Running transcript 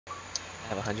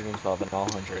have 112 and all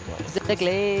 100 life.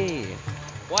 Zegly!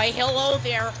 Why, hello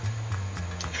there!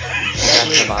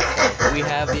 We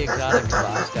have the exotic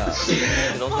Tabasco.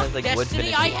 It also has like wood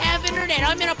Destiny, finishing. I have internet!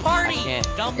 I'm in a party! I can't.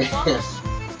 Dumb fucks!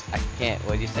 I can't.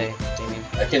 What'd you say, Damien?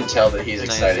 I can tell that he's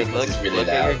And I excited said, because he's really look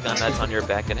at your loud. gun that's on your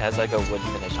back. It has like a wood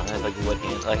finish on it. It has like a wood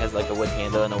hand, like has like a wood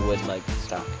handle and a wood like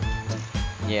stock.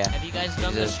 Yeah. Have you guys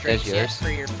done the That's streaks yet yours? for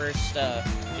your first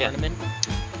tournament?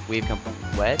 We've come.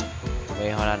 What? Wait,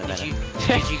 hold on a minute.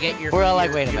 Did you get your, We're all like,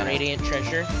 your, wait a your minute. Radiant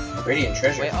Treasure? Radiant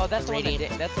treasure. Wait, oh, that's the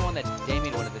Radiant. that's the one that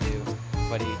Damien wanted to do,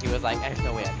 but he was like, there's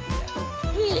no way I can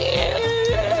do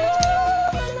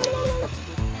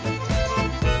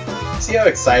that. See how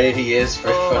excited he is for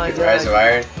Oh my fucking Rise God. of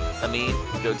Iron? I mean,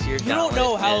 go to your You don't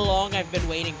know gauntlet how and- long I've been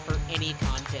waiting for any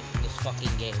content in this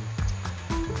fucking game.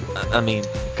 I mean,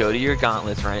 go to your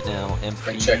gauntlets right now and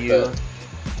And check preview. the-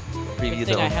 Preview Good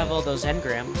the. thing I have all those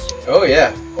engrams. Oh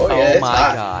yeah. Oh yeah, Oh it's my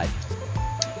hot. god.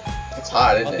 It's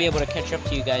hot, isn't I'll it? be able to catch up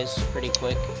to you guys pretty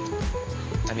quick.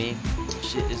 I mean,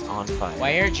 shit is on fire.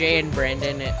 Why are Jay and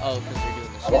Brandon? Oh, because they're doing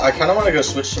this. Well, I kind of want to go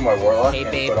switch to my Warlock Hey,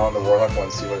 and babe. put on the Warlock one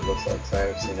and see what it looks like, because I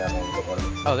haven't seen that one. But what it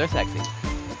looks like. Oh, they're sexy.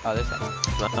 Oh, they're sexy.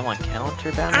 Do I want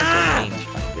counterbalance or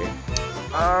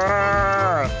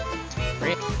rangefinder?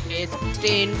 It's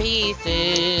in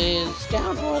pieces,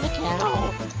 down for the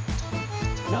count.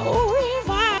 No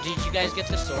revive. Did you guys get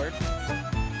the sword?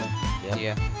 Yep.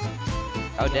 Yeah.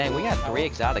 Oh dang, we got 3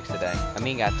 exotics today. I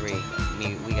mean, got 3.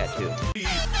 We got 2.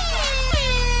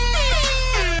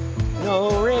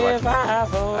 No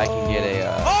revival. I can get a.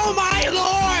 Oh my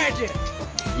lord!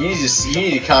 You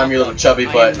need to calm your little chubby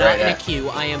I butt am not right in now. a queue.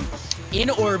 I am in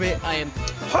orbit. I am.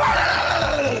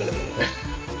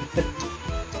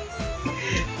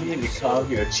 You need to calm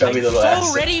your chubby I'm little so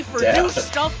ass ready for down. new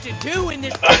stuff to do in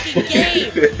this fucking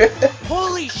game.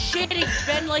 Holy shit! It's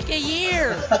been like a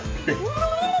year.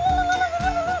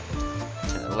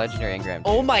 Legendary engram.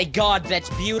 Oh my god, that's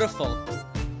beautiful. So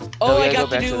Oh, we I gotta got go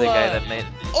the back new. to the guy that made.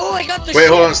 Oh, I got the. Wait, ship.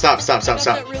 hold on, stop. I got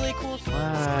that really cool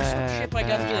ship. I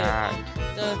got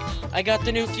I got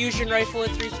the new fusion rifle at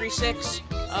 336.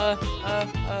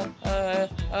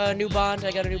 New bond.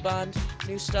 I got a new bond.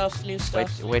 New stuff.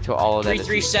 Wait till all of that is.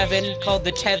 337 called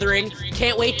the tethering.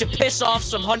 Can't wait to piss off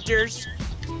some hunters.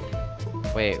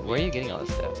 Wait, where are you getting all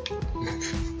this stuff?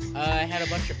 I had a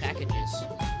bunch of packages.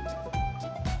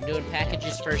 I'm doing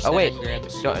packages first. Oh then wait,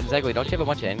 engrams. Zegly, don't you have a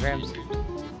bunch of engrams?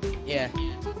 Yeah.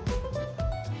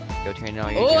 Go turn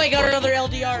on your. Oh, I got another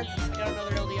LDR.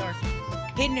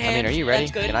 Hidden hand. I mean, are you ready?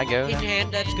 That's good. Can I go? Hidden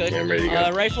hand. That's good. Yeah, I'm ready to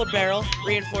go. Rifled barrel,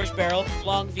 reinforced barrel,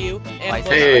 long view, and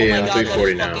Hey, oh I'm my god, that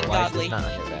 340 is now. fucking Why is godly. this not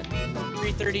on your back?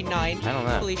 339. I don't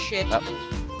know. Holy shit. Oh.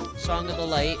 Song of the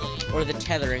Light or the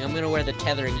tethering. I'm gonna wear the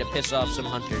tethering to piss off some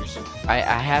hunters. I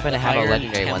happen to have a Iron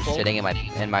legendary one Temple? sitting in my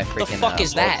freaking. The fuck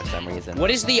is vault that? For some reason.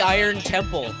 What is the Iron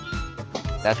Temple?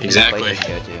 That's the Exactly. place to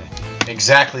go to.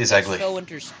 Exactly, Zegly.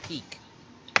 Fellwinter's Peak.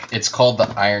 It's called the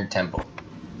Iron Temple.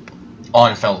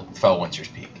 On Fellwinter's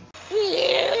Peak.